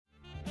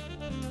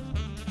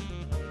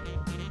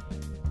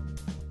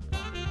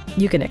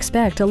You can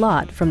expect a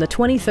lot from the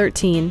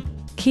 2013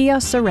 Kia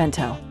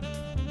Sorento.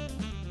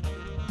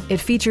 It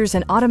features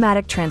an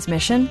automatic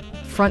transmission,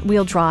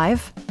 front-wheel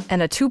drive,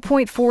 and a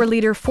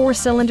 2.4-liter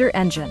four-cylinder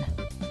engine.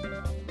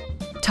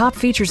 Top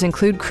features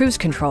include cruise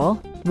control,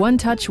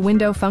 one-touch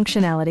window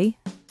functionality,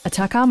 a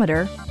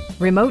tachometer,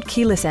 remote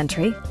keyless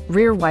entry,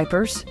 rear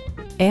wipers,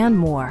 and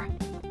more.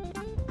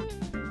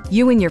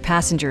 You and your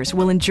passengers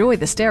will enjoy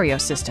the stereo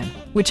system,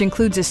 which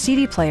includes a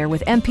CD player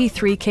with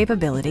MP3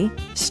 capability,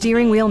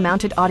 steering wheel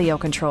mounted audio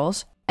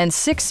controls, and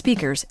 6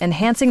 speakers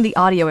enhancing the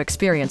audio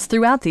experience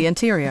throughout the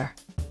interior.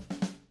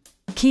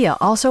 Kia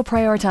also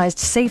prioritized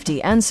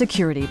safety and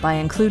security by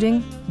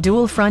including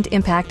dual front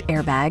impact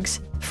airbags,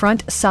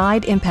 front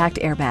side impact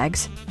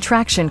airbags,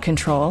 traction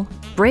control,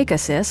 brake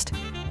assist,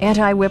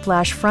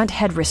 anti-whiplash front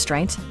head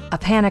restraints, a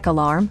panic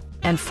alarm,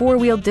 and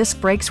 4-wheel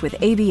disc brakes with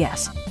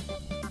ABS.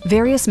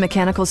 Various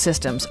mechanical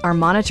systems are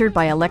monitored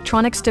by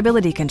electronic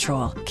stability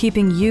control,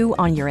 keeping you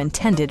on your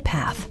intended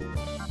path.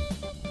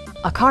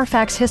 A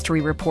Carfax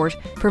history report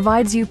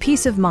provides you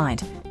peace of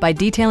mind by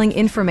detailing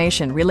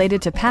information related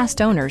to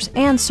past owners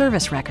and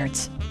service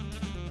records.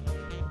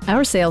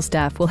 Our sales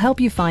staff will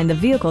help you find the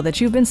vehicle that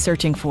you've been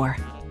searching for.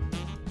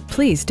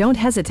 Please don't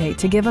hesitate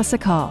to give us a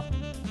call.